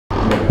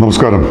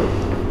നമസ്കാരം.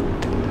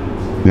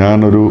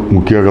 ഞാനൊരു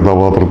മുഖ്യ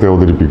കഥാപാത്രത്തെ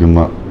അവതരിപ്പിക്കുന്ന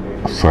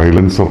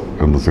സൈലൻസർ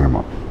എന്ന സിനിമ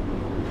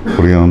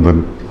പ്രിയാനന്ദൻ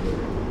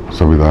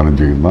സംവിധാനം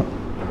ചെയ്യുന്ന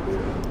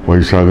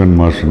വൈശാഖൻ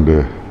മാഷിൻ്റെ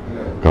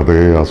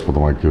കഥയെ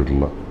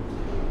ആസ്പദമാക്കിയിട്ടുള്ള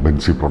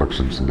ബെൻസി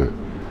പ്രൊഡക്ഷൻസിൻ്റെ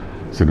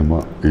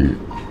സിനിമ ഈ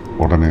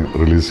ഉടനെ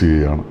റിലീസ്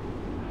ചെയ്യുകയാണ്.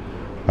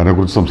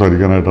 അതിനെക്കുറിച്ച്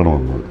സംസാരിക്കാനായിട്ടാണ്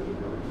വന്നത്.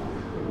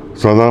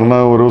 സാധാരണ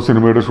ഓരോ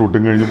സിനിമയുടെ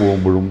ഷൂട്ടിംഗ് കഴിഞ്ഞ്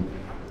പോകുമ്പോഴും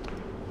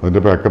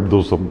അതിൻ്റെ പാക്കപ്പ്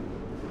ദിവസം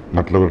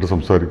മറ്റുള്ളവരുടെ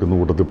സംസാരിക്കുന്ന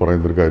കൂട്ടത്തിൽ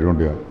പറയുന്നൊരു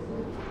കാര്യമുണ്ട്.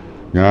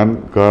 ഞാൻ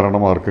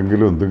കാരണം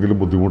ആർക്കെങ്കിലും എന്തെങ്കിലും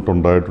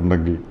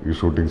ബുദ്ധിമുട്ടുണ്ടായിട്ടുണ്ടെങ്കിൽ ഈ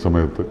ഷൂട്ടിംഗ്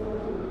സമയത്ത്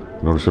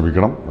എന്നോട്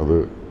ക്ഷമിക്കണം. അത്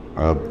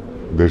ആ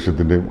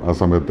ദേഷ്യത്തിൻ്റെയും ആ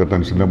സമയത്തെ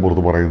ടെൻഷൻ്റെയും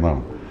പുറത്ത്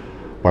പറയുന്നതാണ്.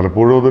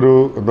 പലപ്പോഴും അതൊരു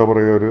എന്താ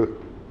പറയുക, ഒരു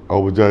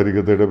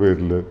ഔപചാരികതയുടെ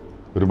പേരിൽ,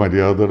 ഒരു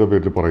മര്യാദയുടെ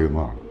പേരിൽ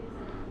പറയുന്നതാണ്.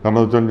 കാരണം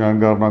എന്ന് വെച്ചാൽ ഞാൻ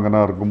കാരണം അങ്ങനെ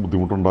ആർക്കും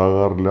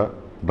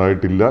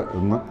ഉണ്ടായിട്ടില്ല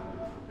എന്ന്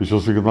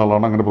വിശ്വസിക്കുന്ന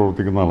ആളാണ്, അങ്ങനെ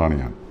പ്രവർത്തിക്കുന്ന ആളാണ്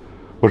ഞാൻ.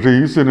 പക്ഷേ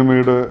ഈ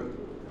സിനിമയുടെ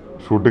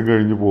ഷൂട്ടിംഗ്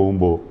കഴിഞ്ഞ്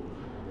പോകുമ്പോൾ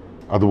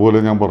അതുപോലെ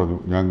ഞാൻ പറഞ്ഞു,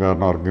 ഞാൻ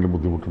കാരണം ആർക്കെങ്കിലും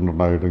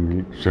ബുദ്ധിമുട്ടുണ്ടായിട്ടെങ്കിൽ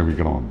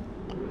ക്ഷമിക്കണമെന്ന്.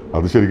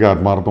 അത് ശരിക്കും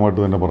ആത്മാർത്ഥമായിട്ട്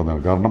തന്നെ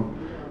പറഞ്ഞാണ്. കാരണം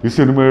ഈ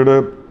സിനിമയുടെ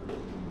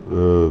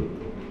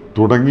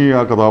തുടങ്ങി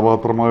ആ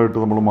കഥാപാത്രമായിട്ട്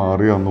നമ്മൾ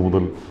മാറിയ അന്ന്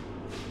മുതൽ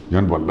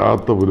ഞാൻ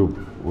വല്ലാത്ത ഒരു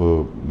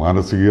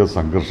മാനസിക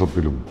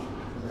സംഘർഷത്തിലും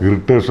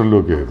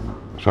ഇറിറ്റേഷനിലുമൊക്കെ ആയിരുന്നു.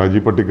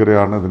 ഷാജി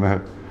പട്ടിക്കരയാണ് ഇതിനെ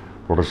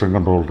പ്രൊഡക്ഷൻ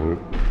കൺട്രോളർ.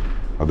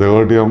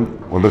 അദ്ദേഹമായിട്ട് ഞാൻ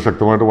വളരെ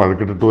ശക്തമായിട്ട്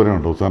വഴക്കിട്ടിട്ട്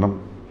വരെയുണ്ട്. അവസാനം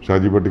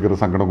ഷാജി പട്ടിക്കര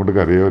സങ്കടം കൊണ്ട്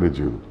കരയുക വരെ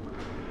ചെയ്തു.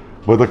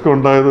 അപ്പോൾ ഇതൊക്കെ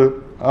ഉണ്ടായത്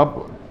ആ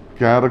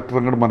ക്യാരക്ടർ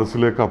അങ്ങോട്ട്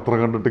മനസ്സിലേക്ക് അത്ര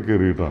കണ്ടിട്ട്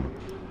കയറിയിട്ടാണ്.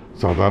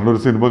 സാധാരണ ഒരു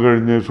സിനിമ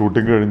കഴിഞ്ഞ്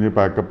ഷൂട്ടിംഗ് കഴിഞ്ഞ്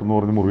പാക്കപ്പ് എന്ന്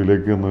പറഞ്ഞ്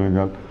മുറിയിലേക്ക് വന്നു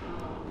കഴിഞ്ഞാൽ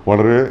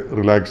വളരെ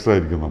റിലാക്സ്ഡ്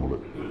ആയിരിക്കും നമ്മൾ.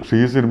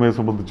 പക്ഷേ ഈ സിനിമയെ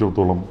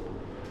സംബന്ധിച്ചിടത്തോളം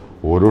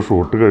ഓരോ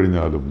ഷോട്ട്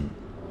കഴിഞ്ഞാലും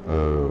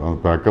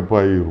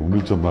പാക്കപ്പായി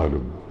റൂമിൽ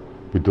ചെന്നാലും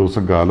പിറ്റേ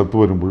ദിവസം കാലത്ത്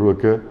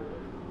വരുമ്പോഴുമൊക്കെ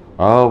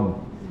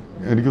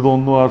എനിക്ക്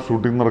തോന്നുന്നു ആ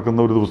ഷൂട്ടിംഗ്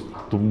നടക്കുന്ന ഒരു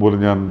ദിവസം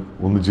പോലും ഞാൻ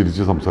ഒന്ന്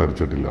ചിരിച്ച്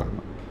സംസാരിച്ചിട്ടില്ല.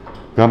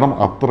 കാരണം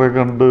അത്ര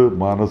കണ്ട്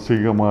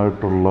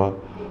മാനസികമായിട്ടുള്ള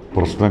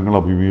പ്രശ്നങ്ങൾ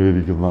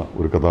അഭിമുഖീകരിക്കുന്ന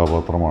ഒരു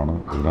കഥാപാത്രമാണ്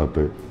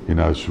ഇതിനകത്തെ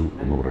ഇനാശു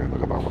എന്ന് പറയുന്ന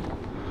കഥാപാത്രം.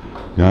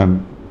 ഞാൻ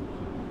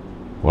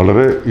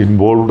വളരെ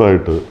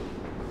ഇൻവോൾവായിട്ട്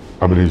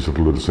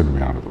അഭിനയിച്ചിട്ടുള്ളൊരു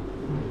സിനിമയാണിത്.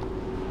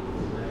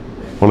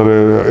 വളരെ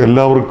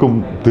എല്ലാവർക്കും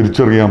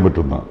തിരിച്ചറിയാൻ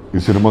പറ്റുന്ന,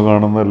 ഈ സിനിമ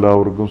കാണുന്ന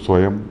എല്ലാവർക്കും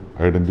സ്വയം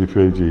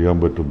ഐഡൻറ്റിഫൈ ചെയ്യാൻ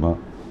പറ്റുന്ന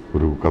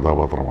ഒരു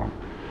കഥാപാത്രമാണ്.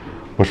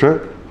 പക്ഷേ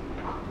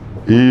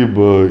ഈ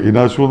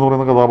ഇനാശു എന്ന്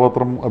പറയുന്ന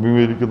കഥാപാത്രം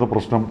അഭിമുഖീകരിക്കുന്ന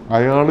പ്രശ്നം,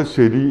 അയാൾ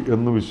ശരി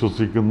എന്ന്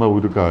വിശ്വസിക്കുന്ന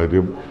ഒരു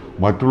കാര്യം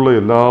മറ്റുള്ള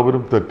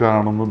എല്ലാവരും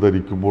തെറ്റാണെന്ന്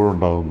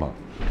ധരിക്കുമ്പോഴുണ്ടാകുന്ന,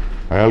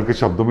 അയാൾക്ക്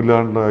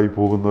ശബ്ദമില്ലാണ്ടായി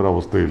പോകുന്ന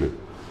ഒരവസ്ഥയിൽ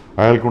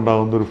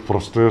അയാൾക്കുണ്ടാകുന്ന ഒരു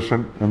ഫ്രസ്ട്രേഷൻ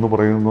എന്ന്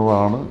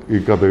പറയുന്നതാണ് ഈ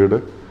കഥയുടെ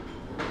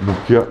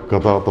മുഖ്യ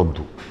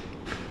കഥാതന്തു.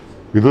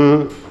 ഇത്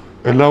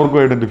എല്ലാവർക്കും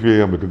ഐഡൻറ്റിഫൈ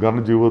ചെയ്യാൻ പറ്റും.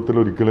 കാരണം ജീവിതത്തിൽ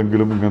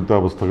ഒരിക്കലെങ്കിലും ഇങ്ങനത്തെ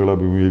അവസ്ഥകൾ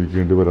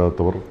അഭിമുഖീകരിക്കേണ്ടി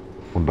വരാത്തവർ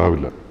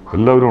ഉണ്ടാവില്ല,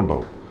 എല്ലാവരും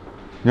ഉണ്ടാവും.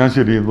 ഞാൻ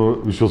ശരിയെന്ന്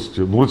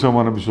വിശ്വസിച്ച്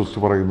 100% വിശ്വസിച്ച്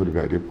പറയുന്നൊരു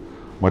കാര്യം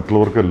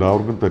മറ്റുള്ളവർക്ക്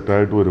എല്ലാവർക്കും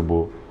തെറ്റായിട്ട്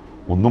വരുമ്പോൾ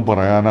ഒന്നും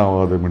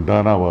പറയാനാവാതെ,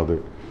 മിണ്ടാനാവാതെ,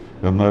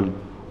 എന്നാൽ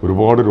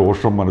ഒരുപാട്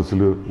രോഷം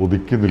മനസ്സിൽ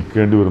ഒതുക്കി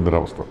നിൽക്കേണ്ടി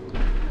വരുന്നൊരവസ്ഥ.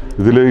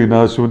 ഇതിലെ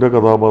ഇനാശുവിൻ്റെ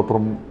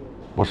കഥാപാത്രം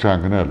പക്ഷേ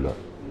അങ്ങനെയല്ല.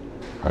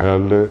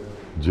 അയാളുടെ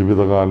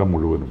ജീവിതകാലം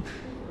മുഴുവനും,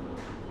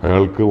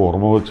 അയാൾക്ക്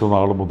ഓർമ്മ വെച്ച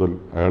നാൾ മുതൽ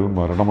അയാൾ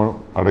മരണം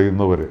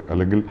അടയുന്നവരെ,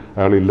 അല്ലെങ്കിൽ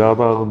അയാൾ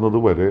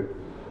ഇല്ലാതാകുന്നത് വരെ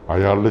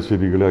അയാളുടെ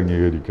ശരികളെ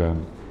അംഗീകരിക്കാൻ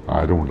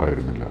ആരും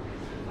ഉണ്ടായിരുന്നില്ല.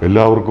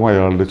 എല്ലാവർക്കും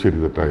അയാളുടെ ശരി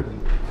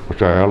തെറ്റായിരുന്നു.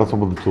 പക്ഷെ അയാളെ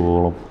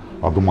സംബന്ധിച്ചിടത്തോളം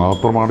അത്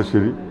മാത്രമാണ്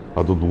ശരി,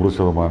 അത്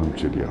 100%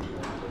 ശരിയാണ്.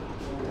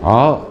 ആ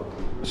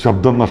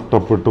ശബ്ദം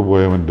നഷ്ടപ്പെട്ടു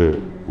പോയവൻ്റെ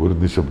ഒരു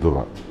നിശബ്ദത,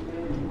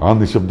 ആ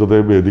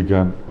നിശബ്ദതയെ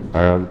ഭേദിക്കാൻ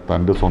അയാൾ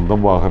തൻ്റെ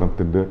സ്വന്തം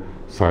വാഹനത്തിൻ്റെ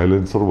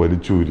സൈലൻസർ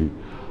വലിച്ചൂരി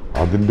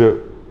അതിൻ്റെ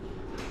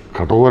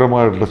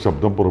കഠോരമായിട്ടുള്ള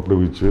ശബ്ദം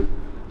പുറപ്പെടുവിച്ച്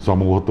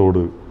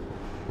സമൂഹത്തോട്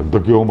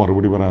എന്തൊക്കെയോ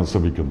മറുപടി പറയാൻ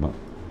ശ്രമിക്കുന്ന,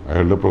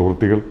 അയാളുടെ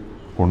പ്രവൃത്തികൾ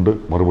കൊണ്ട്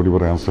മറുപടി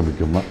പറയാൻ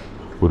ശ്രമിക്കുന്ന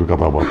ഒരു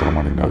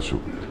കഥാപാത്രമാണ് ഇനാശു.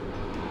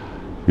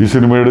 ഈ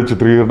സിനിമയുടെ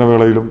ചിത്രീകരണ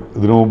വേളയിലും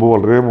ഇതിനു മുമ്പ്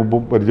വളരെ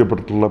മുമ്പും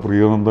പരിചയപ്പെട്ടിട്ടുള്ള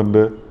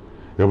പ്രിയാനന്ദൻ്റെ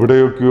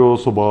എവിടെയൊക്കെയോ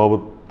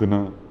സ്വഭാവത്തിന്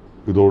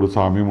ഇതോട്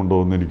സാമ്യമുണ്ടോ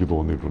എന്ന് എനിക്ക്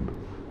തോന്നിയിട്ടുണ്ട്.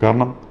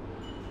 കാരണം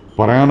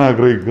പറയാൻ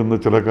ആഗ്രഹിക്കുന്ന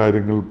ചില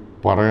കാര്യങ്ങൾ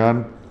പറയാൻ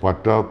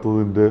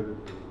പറ്റാത്തതിൻ്റെ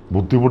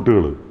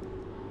ബുദ്ധിമുട്ടുകൾ,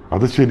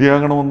 അത്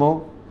ശരിയാകണമെന്നോ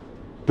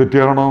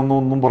തെറ്റാകണമെന്നോ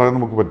ഒന്നും പറയാൻ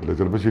നമുക്ക് പറ്റില്ല.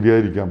 ചിലപ്പോൾ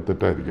ശരിയായിരിക്കാം,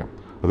 തെറ്റായിരിക്കാം,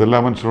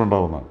 അതെല്ലാം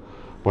മനുഷ്യരുണ്ടാവുന്നതാണ്.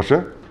 പക്ഷേ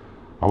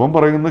അവൻ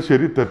പറയുന്ന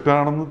ശരി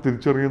തെറ്റാണെന്ന്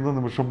തിരിച്ചറിയുന്ന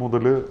നിമിഷം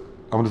മുതൽ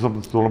അവനെ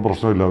സംബന്ധിച്ചിടത്തോളം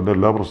പ്രശ്നമില്ല, അവൻ്റെ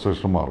എല്ലാ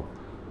ഫ്രസ്ട്രേഷനും മാറും.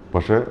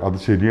 പക്ഷേ അത്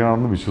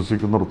ശരിയാണെന്ന്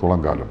വിശ്വസിക്കുന്നിടത്തോളം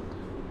കാലം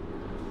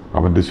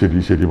അവൻ്റെ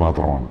ശരി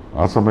മാത്രമാണ്.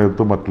 ആ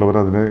സമയത്ത്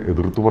മറ്റുള്ളവരതിനെ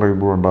എതിർത്ത്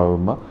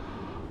പറയുമ്പോഴുണ്ടാകുന്ന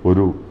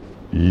ഒരു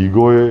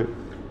ഈഗോയെ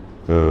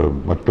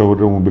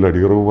മറ്റവരുടെ മുമ്പിൽ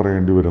അടിയറവ്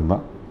പറയേണ്ടി വരുന്ന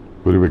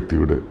ഒരു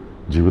വ്യക്തിയുടെ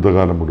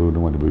ജീവിതകാലം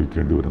മുഴുവനും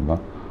അനുഭവിക്കേണ്ടി വരുന്ന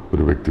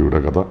ഒരു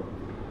വ്യക്തിയുടെ കഥ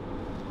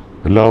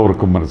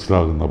എല്ലാവർക്കും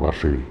മനസ്സിലാകുന്ന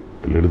ഭാഷയിൽ,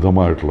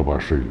 ലളിതമായിട്ടുള്ള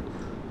ഭാഷയിൽ,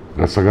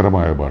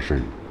 രസകരമായ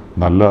ഭാഷയിൽ,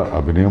 നല്ല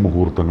അഭിനയ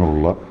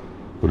മുഹൂർത്തങ്ങളുള്ള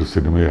ഒരു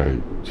സിനിമയായി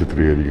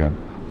ചിത്രീകരിക്കാൻ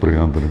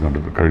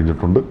പ്രിയാനന്ദന്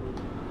കഴിഞ്ഞിട്ടുണ്ട്.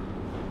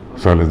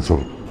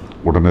 സൈലൻസർ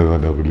ഉടനെ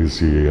തന്നെ റിലീസ്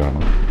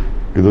ചെയ്യുകയാണ്.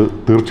 ഇത്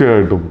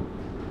തീർച്ചയായിട്ടും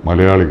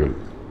മലയാളികൾ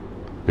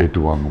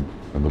ഏറ്റുവാങ്ങും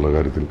എന്നുള്ള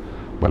കാര്യത്തിൽ,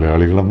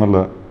 മലയാളികളെന്നല്ല,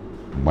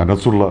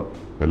 മനസ്സുള്ള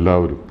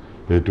എല്ലാവരും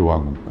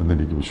ഏറ്റുവാങ്ങും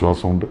എന്നെനിക്ക്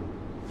വിശ്വാസമുണ്ട്.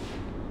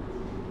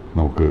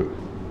 നമുക്ക്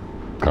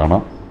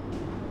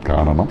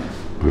കാണണം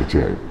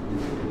തീർച്ചയായും.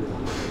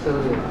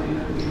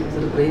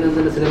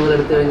 ശ്രീനന്ദൻ്റെ സിനിമകൾ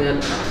എടുത്തു കഴിഞ്ഞാൽ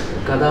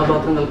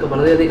കഥാപാത്രങ്ങൾക്ക്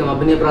വളരെയധികം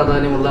അഭിനയ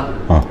പ്രാധാന്യമുള്ള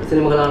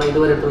സിനിമകളാണ്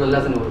ഇതുവരെ എടുത്തുള്ള എല്ലാ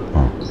സിനിമകളും.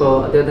 ഇപ്പോൾ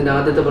അദ്ദേഹത്തിൻ്റെ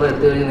ആദ്യത്തെ പടം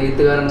എടുത്തു കഴിഞ്ഞാൽ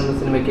നെയ്ത്തുകാരൻ എന്ന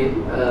സിനിമയ്ക്ക്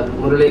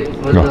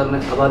മുരളീധരന്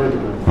അവാർഡ്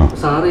കിട്ടിയിട്ടുണ്ട്.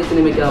 സാറ് ഈ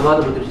സിനിമയ്ക്ക്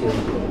അവാർഡ്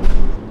പ്രതീക്ഷിച്ചിരുന്നു?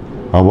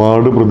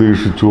 അവാർഡ്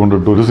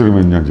പ്രതീക്ഷിച്ചുകൊണ്ടിട്ട് ഒരു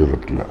സിനിമയും ഞാൻ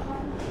ചെയ്തിട്ടില്ല.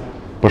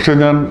 പക്ഷേ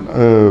ഞാൻ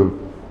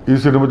ഈ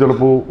സിനിമ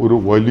ചിലപ്പോൾ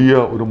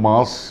ഒരു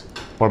മാസ്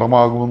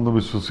പടമാകുമെന്ന്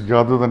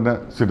വിശ്വസിക്കാതെ തന്നെ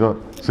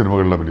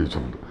സിനിമകളിൽ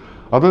അഭിനയിച്ചിട്ടുണ്ട്.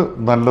 അത്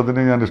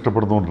നല്ലതിനെ ഞാൻ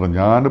ഇഷ്ടപ്പെടുന്നതുകൊണ്ടാണ്.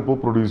 ഞാനിപ്പോൾ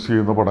പ്രൊഡ്യൂസ്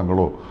ചെയ്യുന്ന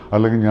പടങ്ങളോ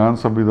അല്ലെങ്കിൽ ഞാൻ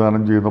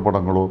സംവിധാനം ചെയ്യുന്ന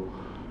പടങ്ങളോ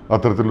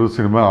അത്തരത്തിലൊരു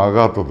സിനിമ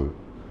ആകാത്തത്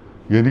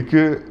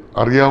എനിക്ക്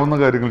അറിയാവുന്ന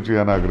കാര്യങ്ങൾ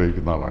ചെയ്യാൻ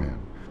ആഗ്രഹിക്കുന്ന ആളാണ് ഞാൻ.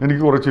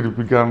 എനിക്ക് കുറച്ച്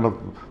ചിരിപ്പിക്കാനുള്ള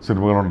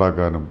സിനിമകൾ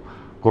ഉണ്ടാക്കാനും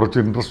കുറച്ച്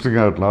ഇൻട്രസ്റ്റിംഗ്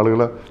ആയിട്ടുള്ള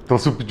ആളുകളെ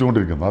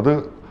ത്രസിപ്പിച്ചുകൊണ്ടിരിക്കുന്നത്, അത്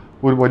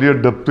ഒരു വലിയ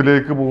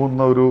ഡെപ്തിലേക്ക്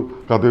പോകുന്ന ഒരു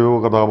കഥയോ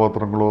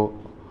കഥാപാത്രങ്ങളോ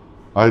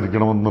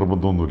ആയിരിക്കണമെന്ന്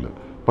നിർബന്ധമൊന്നുമില്ല.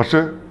 പക്ഷേ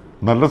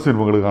നല്ല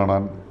സിനിമകൾ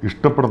കാണാൻ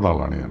ഇഷ്ടപ്പെടുന്ന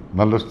ആളാണ് ഞാൻ.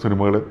 നല്ല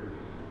സിനിമകൾ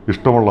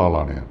ഇഷ്ടമുള്ള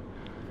ആളാണ്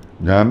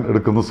ഞാൻ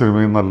എടുക്കുന്ന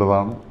സിനിമയും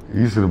നല്ലതാണ്,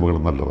 ഈ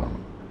സിനിമകളും നല്ലതാണ്.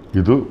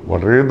 ഇത്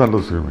വളരെ നല്ല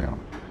സിനിമയാണ്.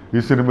 ഈ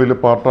സിനിമയിൽ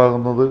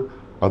പാർട്ടാകുന്നത്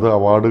അത്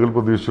അവാർഡുകൾ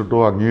പ്രതീക്ഷിച്ചിട്ടോ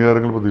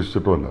അംഗീകാരങ്ങൾ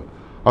പ്രതീക്ഷിച്ചിട്ടോ അല്ല.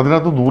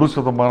 അതിനകത്ത്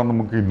 100%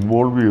 നമുക്ക്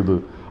ഇൻവോൾവ് ചെയ്ത്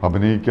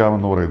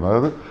അഭിനയിക്കാമെന്ന് പറയുന്നത്,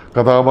 അതായത്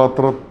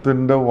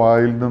കഥാപാത്രത്തിൻ്റെ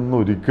വായിൽ നിന്ന്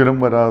ഒരിക്കലും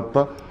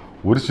വരാത്ത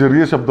ഒരു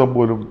ചെറിയ ശബ്ദം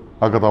പോലും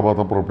ആ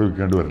കഥാപാത്രം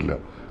പുറപ്പെടുവിക്കേണ്ടി വരില്ല.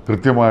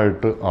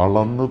 കൃത്യമായിട്ട്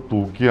അളന്ന്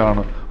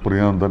തൂക്കിയാണ്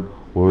പ്രിയനന്ദൻ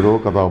ഓരോ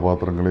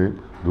കഥാപാത്രങ്ങളെയും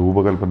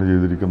രൂപകൽപ്പന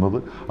ചെയ്തിരിക്കുന്നത്.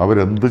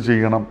 അവരെന്ത്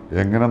ചെയ്യണം,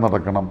 എങ്ങനെ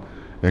നടക്കണം,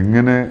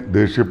 എങ്ങനെ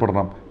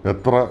ദേഷ്യപ്പെടണം,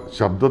 എത്ര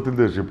ശബ്ദത്തിൽ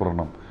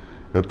ദേഷ്യപ്പെടണം,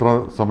 എത്ര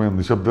സമയം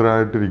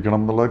നിശബ്ദരായിട്ടിരിക്കണം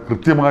എന്നുള്ള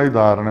കൃത്യമായി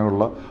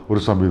ധാരണയുള്ള ഒരു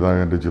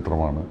സംവിധായകൻ്റെ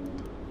ചിത്രമാണ്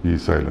ഈ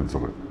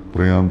സൈലൻസർ.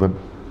 പ്രിയനന്ദൻ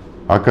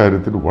ആ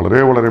കാര്യത്തിൽ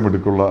വളരെ വളരെ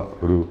മിടുക്കുള്ള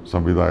ഒരു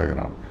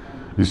സംവിധായകനാണ്.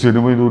 ഈ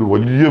സിനിമ ഇതൊരു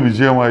വലിയ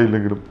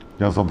വിജയമായില്ലെങ്കിലും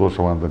ഞാൻ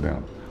സന്തോഷവാൻ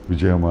തന്നെയാണ്.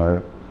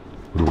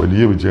 ഒരു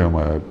വലിയ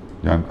വിജയമായാൽ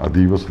ഞാൻ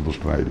അതീവ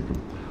സന്തുഷ്ടനായിരിക്കും.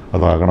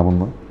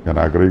 അതാകണമെന്ന് ഞാൻ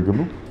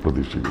ആഗ്രഹിക്കുന്നു,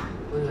 പ്രതീക്ഷിക്കുന്നു.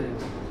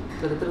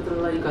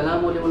 ചരിത്രത്തിലുള്ള ഈ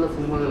കലാമൂല്യമുള്ള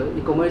സിനിമകൾ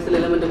ഈ കൊമേഴ്സ്യൽ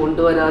എലമെന്റ്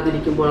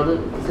കൊണ്ടുവരാതിരിക്കുമ്പോൾ അത്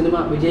സിനിമ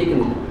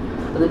വിജയിക്കുന്നില്ല.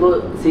 അതിപ്പോൾ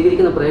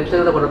സ്വീകരിക്കുന്ന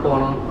പ്രേക്ഷകരുടെ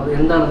കുഴപ്പമാണോ, അത്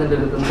എന്താണ് അതിൻ്റെ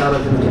ഒരു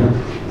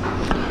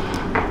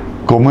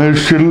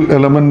കൊമേഴ്ഷ്യൽ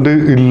എലമെൻ്റ്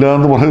ഇല്ല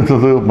എന്ന്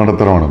പറയുന്നത്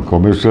മണ്ടത്തരമാണ്.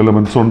 കൊമേഴ്ഷ്യൽ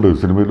എലമെൻറ്റ്സ് ഉണ്ട്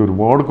സിനിമയിൽ,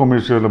 ഒരുപാട്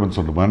കൊമേഴ്ഷ്യൽ എലമെൻറ്റ്സ്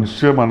ഉണ്ട്.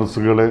 മനുഷ്യ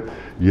മനസ്സുകളെ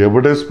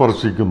എവിടെ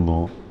സ്പർശിക്കുന്നോ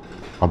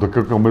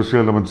അതൊക്കെ കൊമേഴ്ഷ്യൽ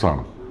എലമെൻറ്റ്സ്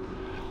ആണ്.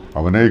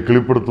 അവനെ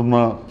ഇക്കിളിപ്പെടുത്തുന്ന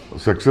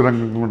സെക്സ്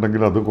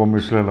രംഗങ്ങളുണ്ടെങ്കിൽ അത്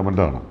കൊമേഴ്ഷ്യൽ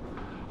എലമെൻ്റാണ്.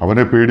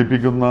 അവനെ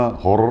പേടിപ്പിക്കുന്ന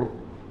ഹൊറർ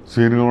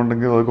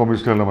സീനുകളുണ്ടെങ്കിൽ അത്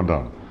കൊമേഴ്ഷ്യൽ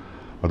എലമെൻ്റാണ്.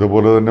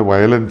 അതുപോലെ തന്നെ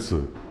വയലൻസ്,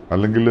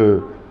 അല്ലെങ്കിൽ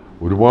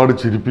ഒരുപാട്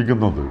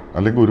ചിരിപ്പിക്കുന്നത്,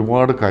 അല്ലെങ്കിൽ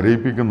ഒരുപാട്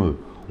കരയിപ്പിക്കുന്നത്,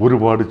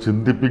 ഒരുപാട്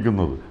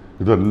ചിന്തിപ്പിക്കുന്നത്,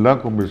 ഇതെല്ലാം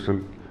കൊമേഴ്ഷ്യൽ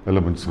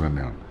എലമെൻറ്റ്സ്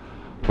തന്നെയാണ്.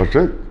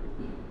 പക്ഷേ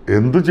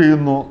എന്ത്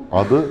ചെയ്യുന്നോ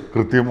അത്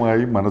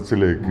കൃത്യമായി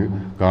മനസ്സിലേക്ക്,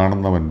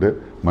 കാണുന്നവൻ്റെ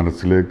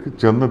മനസ്സിലേക്ക്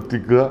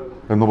ചെന്നെത്തിക്കുക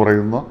എന്ന്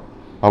പറയുന്ന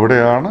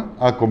അവിടെയാണ്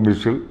ആ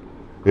കൊമേഴ്ഷ്യൽ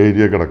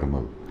ഏരിയ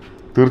കിടക്കുന്നത്.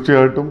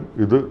 തീർച്ചയായിട്ടും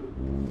ഇത്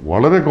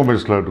വളരെ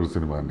കൊമേഴ്ഷ്യലായിട്ടൊരു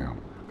സിനിമ തന്നെയാണ്.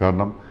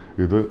 കാരണം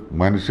ഇത്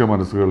മനുഷ്യ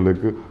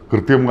മനസ്സുകളിലേക്ക്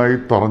കൃത്യമായി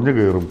തറഞ്ഞു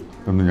കയറും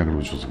എന്ന് ഞങ്ങൾ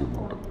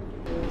വിശ്വസിക്കുന്നുണ്ട്.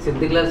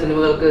 സിദ്ദിഖ്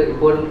സിനിമകൾക്ക്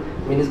ഇപ്പോഴും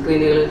മിനി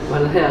സ്ക്രീനുകൾ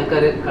വളരെ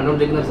ആൾക്കാർ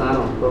കണ്ടുകൊണ്ടിരിക്കുന്ന ഒരു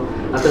സാധനമാണ്. അപ്പോൾ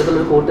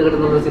അത്തരത്തിലൊരു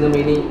കൂട്ടുകെട്ടുന്നുള്ളൊരു സിനിമ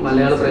ഇനി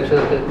മലയാള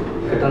പ്രേക്ഷകർക്ക്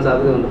കിട്ടാൻ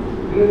സാധ്യതയുണ്ട്.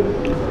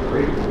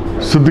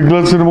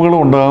 സിദ്ദിഖ് സിനിമകൾ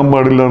ഉണ്ടാകാൻ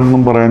പാടില്ല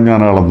എന്നും പറയാൻ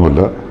ഞാൻ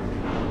ആളൊന്നുമില്ല.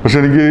 പക്ഷെ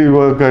എനിക്ക് ഈ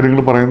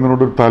കാര്യങ്ങൾ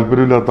പറയുന്നതിനോട്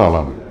താല്പര്യമില്ലാത്ത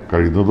ആളാണ്.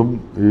 കഴിയുന്നതും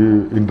ഈ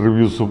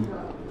ഇൻ്റർവ്യൂസും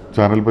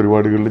ചാനൽ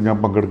പരിപാടികളിൽ ഞാൻ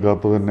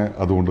പങ്കെടുക്കാത്തത് തന്നെ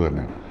അതുകൊണ്ട്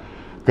തന്നെയാണ്.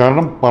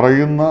 കാരണം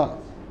പറയുന്ന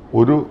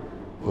ഒരു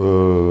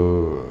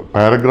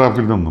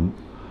പാരഗ്രാഫിൽ നിന്നും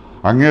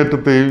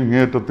അങ്ങേയറ്റത്തെയും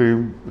ഇങ്ങേയറ്റത്തെയും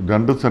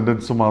 2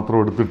 സെൻറ്റൻസ് മാത്രം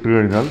എടുത്തിട്ട്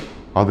കഴിഞ്ഞാൽ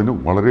അതിന്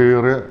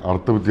വളരെയേറെ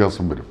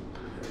അർത്ഥവ്യത്യാസം വരും.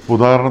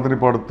 ഉദാഹരണത്തിന്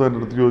ഇപ്പോൾ അടുത്ത് എൻ്റെ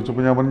അടുത്ത്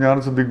ചോദിച്ചപ്പോൾ ഞാൻ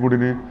സിദ്ദിഖ്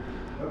കൂടിന്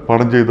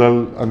പടം ചെയ്താൽ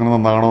അങ്ങനെ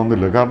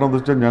നന്നാകണമെന്നില്ല. കാരണം എന്താ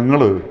വെച്ചാൽ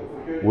ഞങ്ങൾ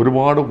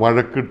ഒരുപാട്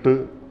വഴക്കിട്ട്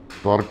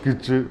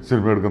തർക്കിച്ച്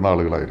സിനിമ എടുക്കുന്ന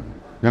ആളുകളായിരുന്നു.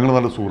 ഞങ്ങൾ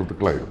നല്ല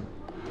സുഹൃത്തുക്കളായിരുന്നു.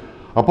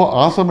 അപ്പോൾ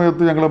ആ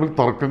സമയത്ത് ഞങ്ങൾ തമ്മിൽ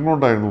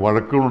തർക്കങ്ങളുണ്ടായിരുന്നു,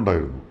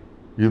 വഴക്കുകളുണ്ടായിരുന്നു.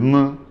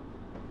 ഇന്ന്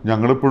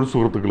ഞങ്ങളിപ്പോഴും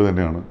സുഹൃത്തുക്കൾ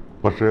തന്നെയാണ്.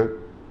 പക്ഷേ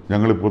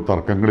ഞങ്ങളിപ്പോൾ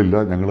തർക്കങ്ങളില്ല,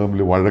 ഞങ്ങൾ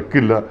തമ്മിൽ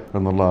വഴക്കില്ല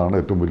എന്നുള്ളതാണ്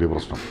ഏറ്റവും വലിയ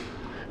പ്രശ്നം.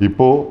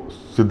 ഇപ്പോൾ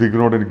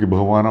സിദ്ദിഖിനോട് എനിക്ക്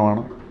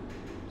ബഹുമാനമാണ്,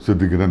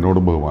 സിദ്ദിഖിന്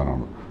എന്നോടും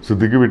ബഹുമാനമാണ്.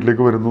 സിദ്ദിഖ്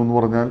വീട്ടിലേക്ക് വരുന്നു എന്ന്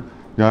പറഞ്ഞാൽ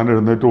ഞാൻ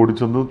എഴുന്നേറ്റ്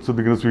ഓടിച്ചെന്ന്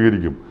സിദ്ദിഖിനെ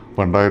സ്വീകരിക്കും.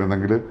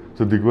 പണ്ടായിരുന്നെങ്കിൽ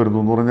സിദ്ദിഖ് വരുന്നു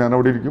എന്ന് പറഞ്ഞാൽ ഞാൻ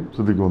അവിടെ ഇരിക്കും,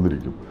 സിദ്ദിഖ്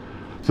വന്നിരിക്കും.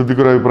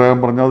 സിദ്ദിഖ് ഒരു അഭിപ്രായം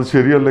പറഞ്ഞാൽ അത്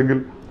ശരിയല്ലെങ്കിൽ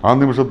ആ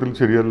നിമിഷത്തിൽ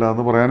ശരിയല്ല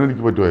എന്ന് പറയാനും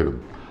എനിക്ക്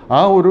പറ്റുമായിരുന്നു. ആ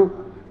ഒരു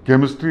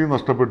കെമിസ്ട്രി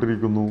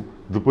നഷ്ടപ്പെട്ടിരിക്കുന്നു.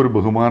 ഇതിപ്പോൾ ഒരു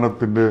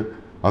ബഹുമാനത്തിൻ്റെ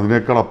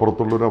അതിനേക്കാൾ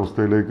അപ്പുറത്തുള്ളൊരു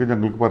അവസ്ഥയിലേക്ക്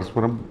ഞങ്ങൾക്ക്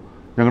പരസ്പരം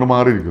ഞങ്ങൾ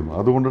മാറിയിരിക്കുന്നു.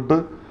 അതുകൊണ്ടിട്ട്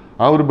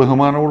ആ ഒരു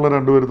ബഹുമാനമുള്ള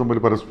രണ്ടുപേർ തമ്മിൽ,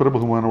 പരസ്പര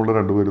ബഹുമാനമുള്ള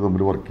രണ്ടുപേർ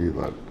തമ്മിൽ വർക്ക്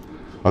ചെയ്താൽ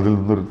അതിൽ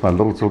നിന്നൊരു നല്ല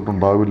റിസൾട്ട്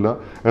ഉണ്ടാവില്ല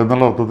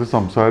എന്നുള്ള അർത്ഥത്തിൽ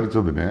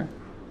സംസാരിച്ചതിനെ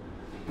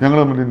ഞങ്ങൾ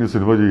തമ്മിൽ ഇനി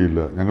സിനിമ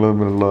ചെയ്യില്ല, ഞങ്ങൾ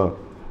തമ്മിലുള്ള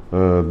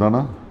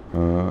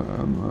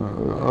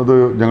അത്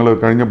ഞങ്ങൾ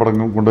കഴിഞ്ഞ പടം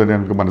കൊണ്ട് തന്നെ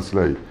ഞങ്ങൾക്ക്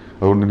മനസ്സിലായി,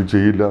 അതുകൊണ്ട് ഇനി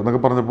ചെയ്യില്ല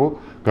എന്നൊക്കെ പറഞ്ഞപ്പോൾ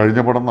കഴിഞ്ഞ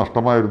പടം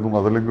നഷ്ടമായിരുന്നു,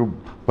 അതല്ലെങ്കിൽ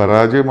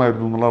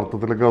പരാജയമായിരുന്നു എന്നുള്ള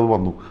അർത്ഥത്തിലൊക്കെ അത്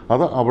വന്നു.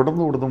 അത് അവിടെ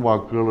നിന്ന് ഇവിടുന്ന്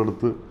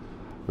വാക്കുകളെടുത്ത്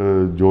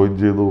ജോയിൻ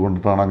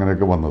ചെയ്തുകൊണ്ടിട്ടാണ്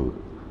അങ്ങനെയൊക്കെ വന്നത്.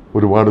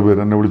 ഒരുപാട് പേര്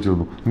എന്നെ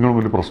വിളിച്ചിരുന്നു, നിങ്ങൾ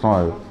വലിയ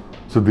പ്രശ്നമായോ,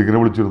 സിദ്ദീഖിനെ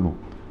വിളിച്ചിരുന്നു,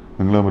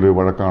 നിങ്ങൾ തമ്മിൽ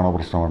വഴക്കാണോ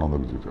പ്രശ്നമാണോ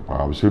എന്നൊക്കെ ചോദിച്ചു. അപ്പോൾ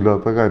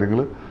ആവശ്യമില്ലാത്ത കാര്യങ്ങൾ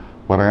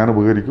പറയാൻ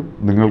ഉപകരിക്കും.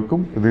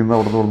 നിങ്ങൾക്കും ഇതിൽ നിന്ന്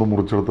അവിടെ നിന്ന്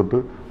മുറിച്ചെടുത്തിട്ട്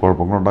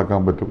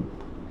കുഴപ്പങ്ങളുണ്ടാക്കാൻ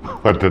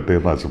പറ്റട്ടെ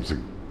എന്ന്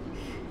ആശംസിക്കും.